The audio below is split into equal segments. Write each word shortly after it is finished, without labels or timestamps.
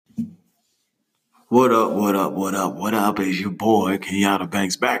What up, what up, what up, what up? It's your boy, Kenyatta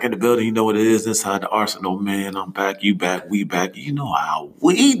Banks, back in the building. You know what it is inside the arsenal, man. I'm back, you back, we back. You know how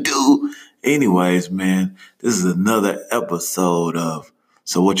we do. Anyways, man, this is another episode of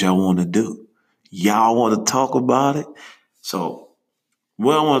So What Y'all Want to Do? Y'all want to talk about it? So,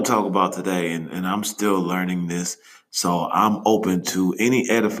 what I want to talk about today, and I'm still learning this, so I'm open to any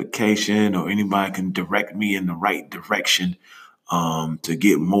edification or anybody can direct me in the right direction to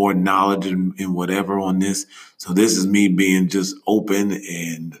get more knowledge and whatever on this. So this is me being just open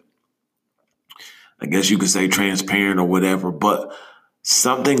and I guess you could say transparent or whatever, but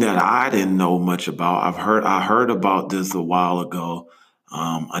something that I didn't know much about. I heard about this a while ago.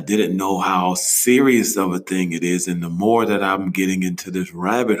 I didn't know how serious of a thing it is. And the more that I'm getting into this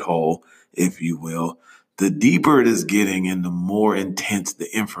rabbit hole, if you will, the deeper it is getting and the more intense the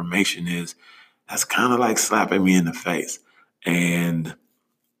information is. That's kind of like slapping me in the face. And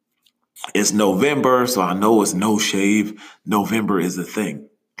it's November, so I know it's no shave. November is a thing.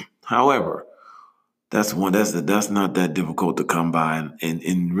 However, that's not that difficult to come by,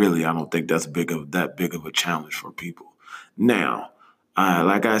 and really I don't think that's that big of a challenge for people. Now,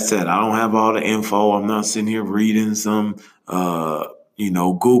 like I said, I don't have all the info. I'm not sitting here reading some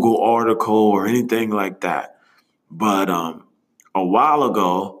Google article or anything like that. But a while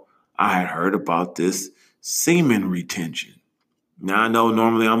ago, I had heard about this semen retention. Now I know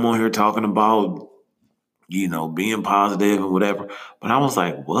normally I'm on here talking about being positive and whatever. But I was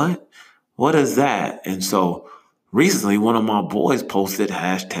like, what? What is that? And so recently, one of my boys posted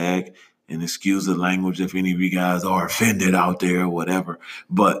hashtag, and excuse the language if any of you guys are offended out there or whatever,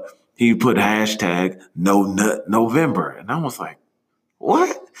 but he put hashtag no nut November. And I was like,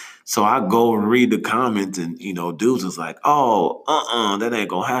 what? So I go and read the comments and, dudes was like, oh, that ain't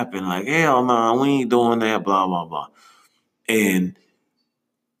gonna happen. Like, hell no, we ain't doing that, blah, blah, blah. And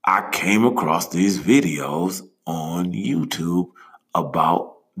I came across these videos on YouTube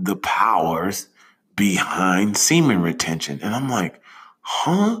about the powers behind semen retention. And I'm like,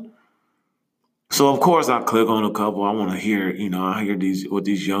 huh? So of course I click on a couple. I want to hear, I hear what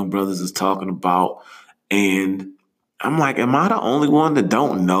these young brothers is talking about. And I'm like, am I the only one that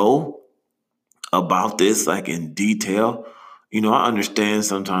don't know about this like in detail? I understand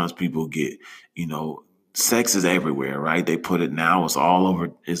sometimes people get, sex is everywhere, right? They put it now, it's all over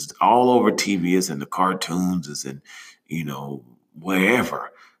TV, it's in the cartoons, it's in,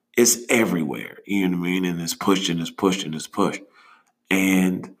 wherever. It's everywhere. You know what I mean? And it's pushed and it's pushed and it's pushed.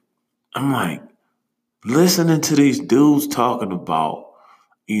 And I'm like, listening to these dudes talking about,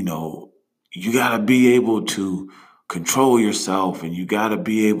 you gotta be able to control yourself and you gotta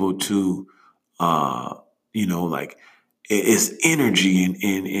be able to like it's energy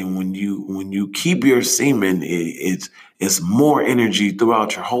and when you keep your semen, it's more energy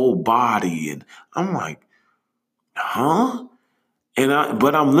throughout your whole body. And I'm like, huh?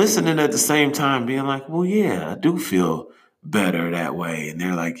 But I'm listening at the same time, being like, well, yeah, I do feel better that way. And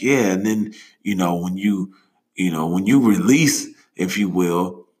they're like, yeah. And then, when you release, if you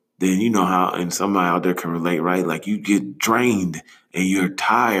will, then you know how, and somebody out there can relate, right? Like you get drained and you're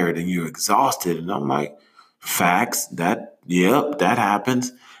tired and you're exhausted. And I'm like, facts, yep, that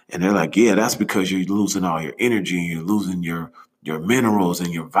happens. And they're like, yeah, that's because you're losing all your energy and you're losing your minerals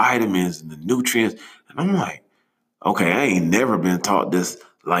and your vitamins and the nutrients. And I'm like, okay, I ain't never been taught this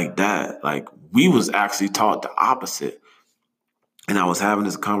like that. Like we was actually taught the opposite. And I was having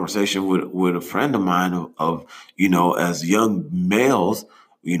this conversation with a friend of mine of as young males,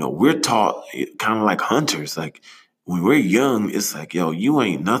 we're taught kind of like hunters. Like when we're young, it's like, yo, you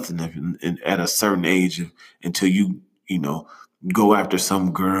ain't nothing at a certain age until you know, go after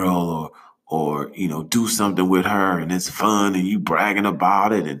some girl or do something with her and it's fun and you bragging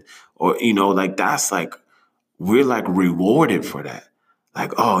about it or like that's like we're like rewarded for that.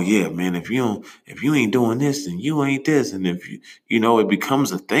 Like, oh yeah, man, if you ain't doing this, then you ain't this. And if it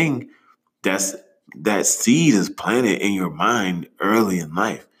becomes a thing, that seed is planted in your mind early in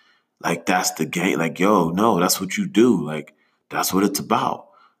life. Like that's the game. Like, yo, no, that's what you do. Like, that's what it's about.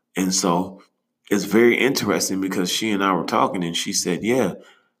 And so it's very interesting because she and I were talking and she said, yeah,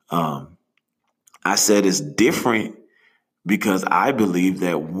 um, I said it's different because I believe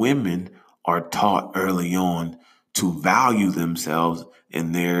that women are taught early on to value themselves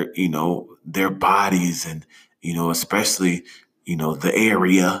and their bodies and, especially, the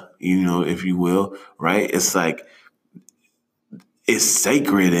area, if you will, right? It's like, it's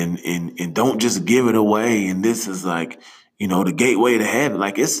sacred and don't just give it away. And this is like, the gateway to heaven.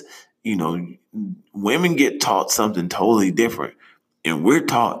 Like it's, you know, women get taught something totally different. And we're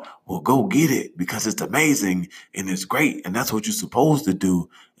taught, well, go get it because it's amazing and it's great. And that's what you're supposed to do.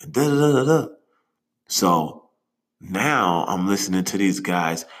 And da da da da da. So now I'm listening to these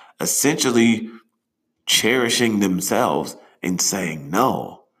guys essentially cherishing themselves and saying,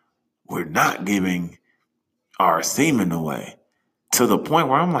 no, we're not giving our semen away. To the point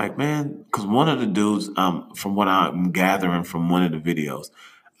where I'm like, man, because one of the dudes, from what I'm gathering from one of the videos,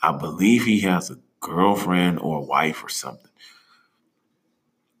 I believe he has a girlfriend or a wife or something.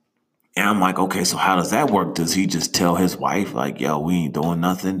 And I'm like, okay, so how does that work? Does he just tell his wife, like, yo, we ain't doing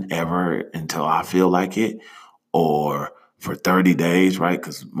nothing ever until I feel like it? Or for 30 days, right?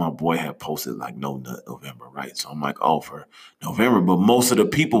 Because my boy had posted like no nut November, right? So I'm like, oh, for November. But most of the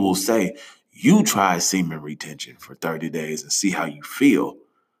people will say, you try semen retention for 30 days and see how you feel.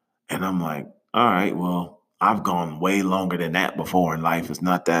 And I'm like, all right, well, I've gone way longer than that before in life. It's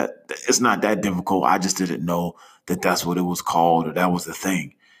not that difficult. I just didn't know that that's what it was called or that was the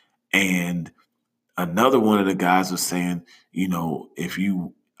thing. And another one of the guys was saying, if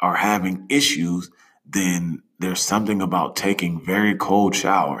you are having issues, then there's something about taking very cold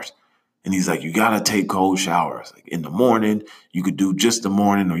showers. And he's like, you got to take cold showers. Like in the morning, you could do just the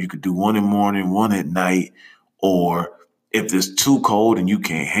morning, or you could do one in the morning, one at night. Or if it's too cold and you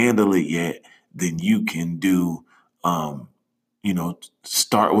can't handle it yet, then you can do,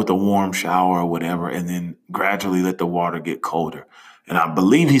 start with a warm shower or whatever, and then gradually let the water get colder. And I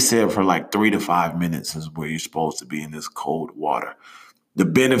believe he said for like 3 to 5 minutes is where you're supposed to be in this cold water. The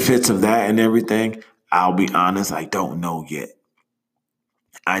benefits of that and everything, I'll be honest, I don't know yet.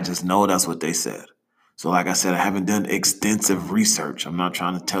 I just know that's what they said. So like I said, I haven't done extensive research. I'm not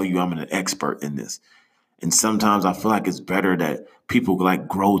trying to tell you I'm an expert in this. And sometimes I feel like it's better that people like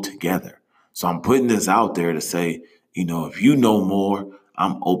grow together. So I'm putting this out there to say, if you know more,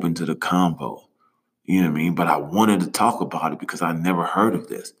 I'm open to the convo. You know what I mean? But I wanted to talk about it because I never heard of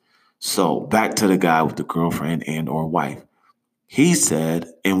this. So back to the guy with the girlfriend and or wife. He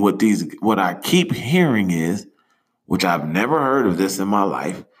said, and what I keep hearing is, which I've never heard of this in my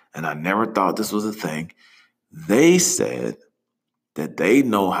life, and I never thought this was a thing. They said that they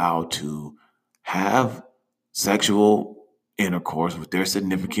know how to have sexual intercourse with their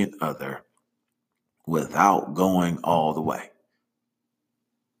significant other without going all the way.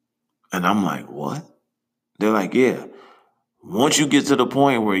 And I'm like, what? They're like, yeah. Once you get to the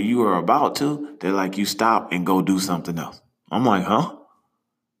point where you are about to, they're like, you stop and go do something else. I'm like, huh?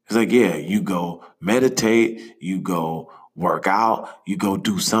 It's like, yeah, you go meditate, you go work out, you go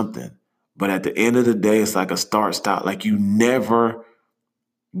do something. But at the end of the day, it's like a start, stop. Like you never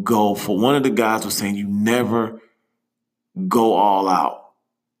go, for one of the guys was saying, you never go all out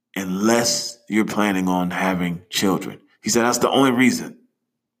unless you're planning on having children. He said, that's the only reason.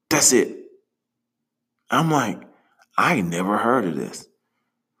 That's it. I'm like, I ain't never heard of this.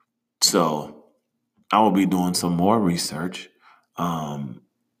 So I will be doing some more research.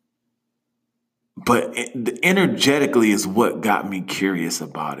 But energetically is what got me curious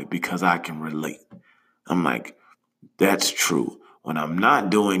about it because I can relate. I'm like, that's true. When I'm not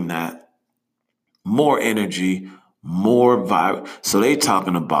doing that, more energy, more vibe. So they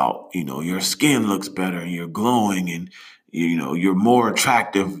talking about, your skin looks better and you're glowing and, you're more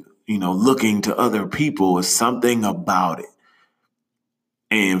attractive, looking to other people. Is something about it.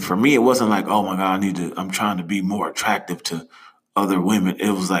 And for me, it wasn't like, oh my God, I'm trying to be more attractive to other women.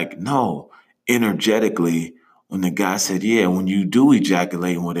 It was like, no, energetically, when the guy said, yeah, when you do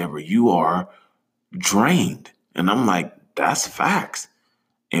ejaculate and whatever, you are drained. And I'm like, that's facts.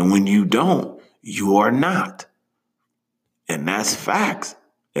 And when you don't, you are not. And that's facts,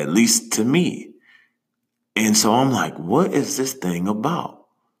 at least to me. And so I'm like, what is this thing about?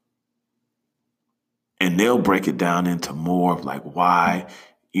 And they'll break it down into more of like why,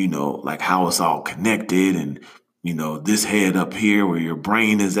 like how it's all connected and, this head up here where your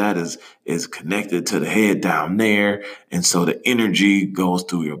brain is at is connected to the head down there. And so the energy goes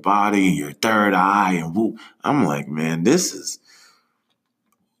through your body and your third eye and whoop. I'm like, man, this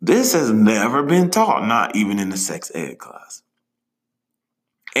has never been taught, not even in the sex ed class.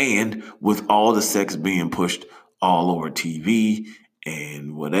 And with all the sex being pushed all over TV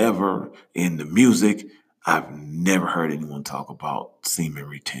and whatever in the music, I've never heard anyone talk about semen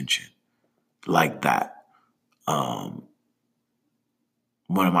retention like that.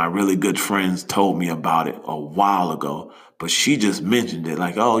 One of my really good friends told me about it a while ago, but she just mentioned it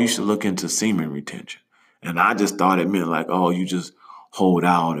like, oh, you should look into semen retention. And I just thought it meant like, oh, you just hold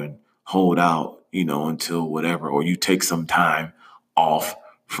out, until whatever, or you take some time off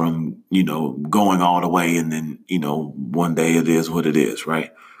from, going all the way. And then, one day it is what it is,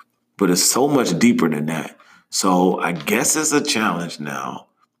 right? But it's so much deeper than that. So I guess it's a challenge now,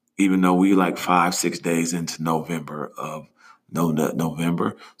 even though we like 5-6 days into November of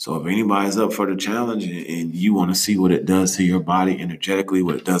November. So if anybody's up for the challenge and you want to see what it does to your body energetically,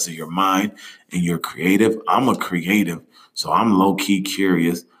 what it does to your mind, and you're creative, I'm a creative, so I'm low key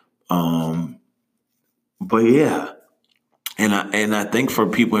curious. Um, but yeah, and I think for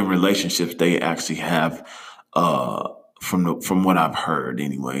people in relationships, they actually have from what I've heard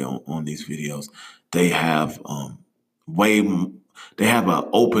anyway on these videos, they have way they have an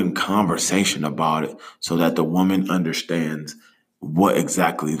open conversation about it so that the woman understands what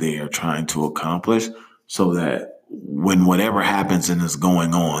exactly they are trying to accomplish, so that when whatever happens and is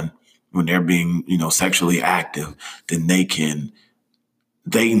going on, when they're being sexually active, then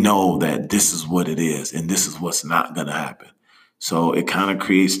they know that this is what it is and this is what's not going to happen. So it kind of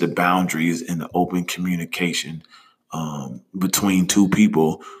creates the boundaries and the open communication between two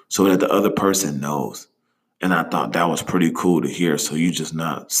people so that the other person knows. And I thought that was pretty cool to hear. So you're just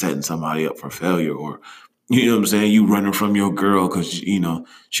not setting somebody up for failure, or, you know what I'm saying? You running from your girl because,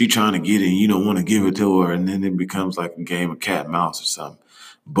 she trying to get it and you don't want to give it to her. And then it becomes like a game of cat and mouse or something.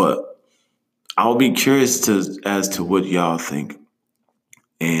 But I'll be curious as to what y'all think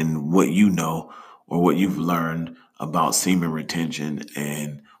and what you know or what you've learned about semen retention,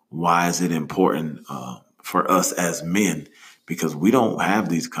 and why is it important for us as men, because we don't have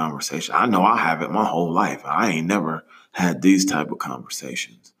these conversations. I know I haven't my whole life. I ain't never had these type of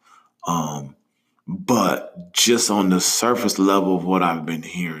conversations. Um, but just on the surface level of what I've been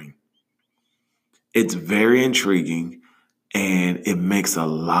hearing, it's very intriguing and it makes a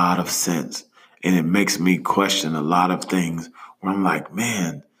lot of sense. And it makes me question a lot of things where I'm like,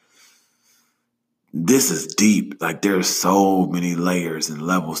 man, this is deep. Like there's so many layers and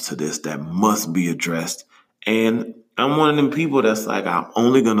levels to this that must be addressed. And I'm one of them people that's like, I'm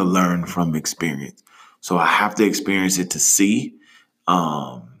only going to learn from experience. So I have to experience it to see.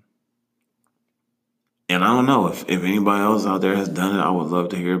 Um, and I don't know if anybody else out there has done it. I would love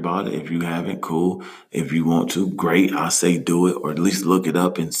to hear about it. If you haven't, cool. If you want to, great. I say do it, or at least look it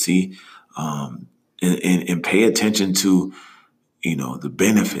up and see, and pay attention to, the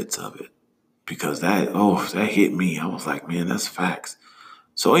benefits of it, because that hit me. I was like, man, that's facts.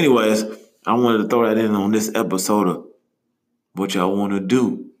 So anyways, I wanted to throw that in on this episode of What Y'all Want to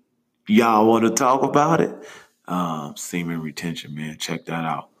Do. Y'all want to talk about it? Semen retention, man. Check that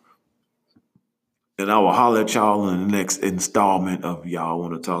out. And I will holler at y'all in the next installment of Y'all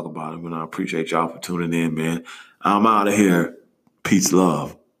Want to Talk About It. And I appreciate y'all for tuning in, man. I'm out of here. Peace,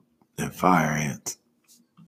 love, and fire ants.